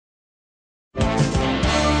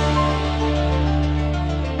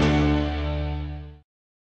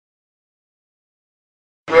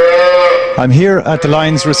I'm here at the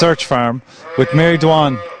Lyons Research Farm with Mary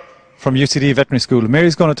Duane from UCD Veterinary School.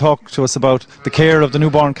 Mary's going to talk to us about the care of the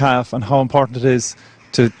newborn calf and how important it is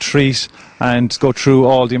to treat and go through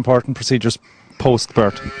all the important procedures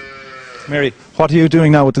post-birth. Mary, what are you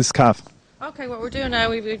doing now with this calf? Okay, what we're doing now,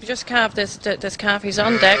 we've just calved this calf. He's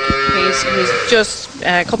on deck. He's just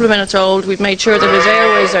a couple of minutes old. We've made sure that his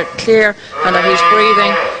airways are clear and that he's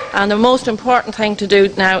breathing. And the most important thing to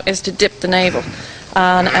do now is to dip the navel.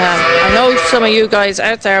 And I know some of you guys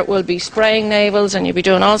out there will be spraying navels and you'll be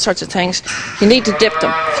doing all sorts of things. You need to dip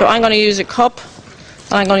them. So I'm going to use a cup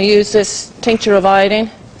and I'm going to use this tincture of iodine.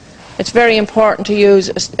 It's very important to use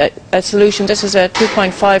a solution. This is a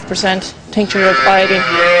 2.5% tincture of iodine,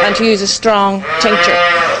 and to use a strong tincture.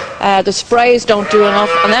 The sprays don't do enough.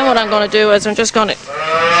 And then what I'm going to do is I'm just going to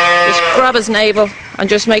grab his navel and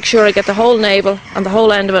just make sure I get the whole navel and the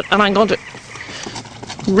whole end of it, and I'm going to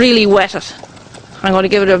really wet it. I'm going to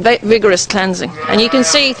give it a vigorous cleansing. And you can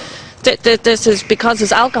see that this is, because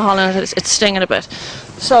there's alcohol in it, it's stinging a bit.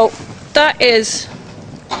 So that is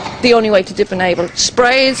the only way to dip a navel.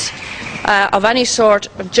 Sprays of any sort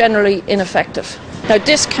are generally ineffective. Now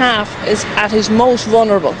this calf is at his most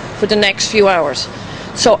vulnerable for the next few hours.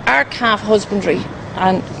 So our calf husbandry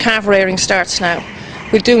and calf rearing starts now.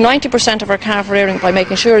 We do 90% of our calf rearing by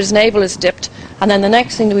making sure his navel is dipped, and then the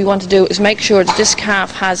next thing that we want to do is make sure that this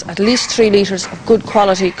calf has at least 3 litres of good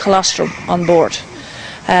quality colostrum on board.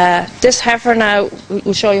 This heifer now,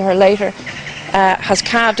 we'll show you her later, has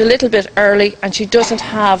calved a little bit early, and she doesn't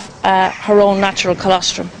have her own natural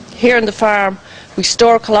colostrum. Here in the farm we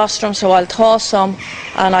store colostrum, so I'll thaw some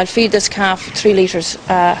and I'll feed this calf 3 litres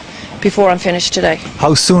before I'm finished today.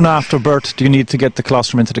 How soon after birth do you need to get the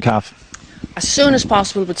colostrum into the calf? As soon as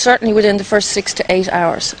possible, but certainly within the first 6 to 8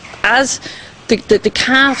 hours. As the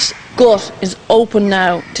calf's gut is open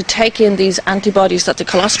now to take in these antibodies that the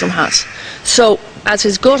colostrum has. So as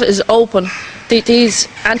his gut is open, these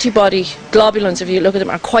antibody globulins, if you look at them,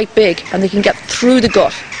 are quite big and they can get through the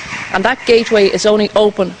gut. And that gateway is only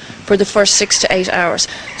open for the first 6 to 8 hours.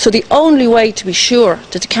 So the only way to be sure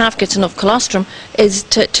that the calf gets enough colostrum is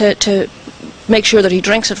to make sure that he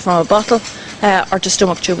drinks it from a bottle or to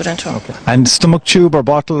stomach tube it into him. Okay. And stomach tube or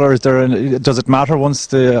bottle, or does it matter once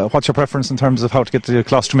what's your preference in terms of how to get the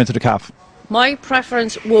colostrum into the calf? My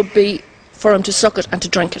preference would be for him to suck it and to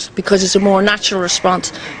drink it, because it's a more natural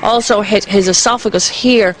response. Also his esophagus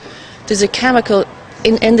here, there's a chemical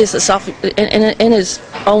in this esophagus, in his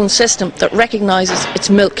own system, that recognises it's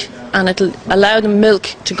milk, and it'll allow the milk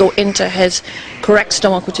to go into his correct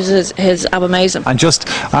stomach, which is his abomasum. And just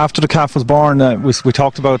after the calf was born, we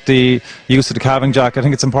talked about the use of the calving jack. I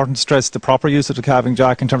think it's important to stress the proper use of the calving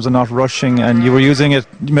jack in terms of not rushing, and you were using it.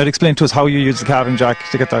 You might explain to us how you use the calving jack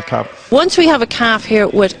to get that calf. Once we have a calf here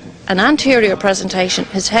with an anterior presentation,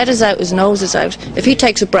 his head is out, his nose is out. If he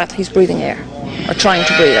takes a breath, he's breathing air, or trying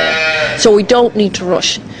to breathe air. So we don't need to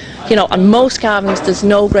rush. You know, on most calvings there's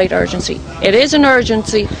no great urgency. It is an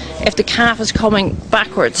urgency if the calf is coming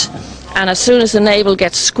backwards, and as soon as the navel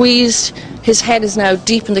gets squeezed, his head is now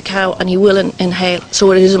deep in the cow and he will inhale.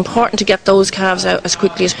 So it is important to get those calves out as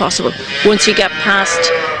quickly as possible once you get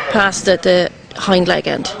past the hind leg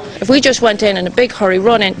end. If we just went in a big hurry,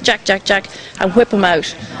 run in, jack, and whip him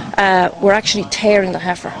out, we're actually tearing the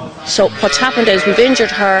heifer. So what's happened is we've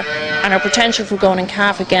injured her, and our potential for going in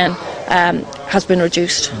calf again has been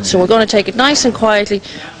reduced. So we're going to take it nice and quietly,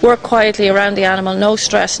 work quietly around the animal, no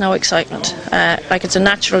stress, no excitement, like it's a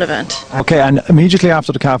natural event. Okay, and immediately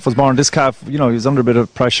after the calf was born, this calf, you know, he was under a bit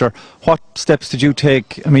of pressure. What steps did you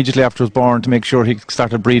take immediately after he was born to make sure he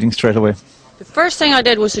started breathing straight away? The first thing I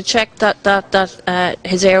did was to check that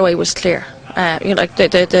his airway was clear. You know, like the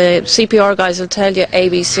CPR guys will tell you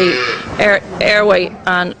ABC, airway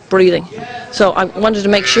and breathing. So I wanted to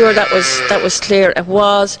make sure that was clear. It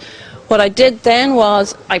was. What I did then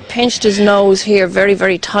was I pinched his nose here very,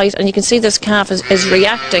 very tight, and you can see this calf is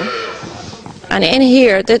reacting. And in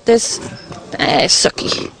here, this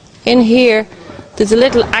sucky. In here, there's a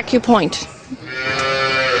little acupressure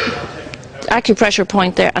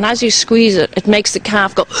point there, and as you squeeze it, it makes the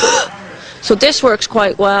calf go. So this works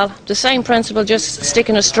quite well. The same principle, just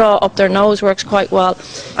sticking a straw up their nose, works quite well.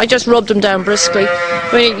 I just rubbed them down briskly.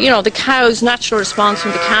 I mean, you know, the cow's natural response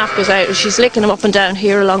when the calf goes out is she's licking him up and down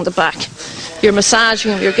here along the back. You're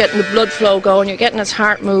massaging him, you're getting the blood flow going, you're getting his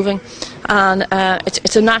heart moving, and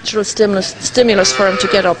it's a natural stimulus for him to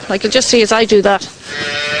get up. Like, you'll just see as I do that,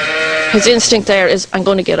 his instinct there is, I'm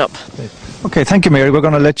going to get up. Okay, thank you, Mary. We're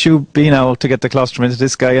going to let you be now to get the colostrum into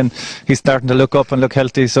this guy, and he's starting to look up and look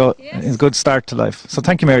healthy, so it's a good start to life. So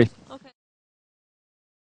thank you, Mary.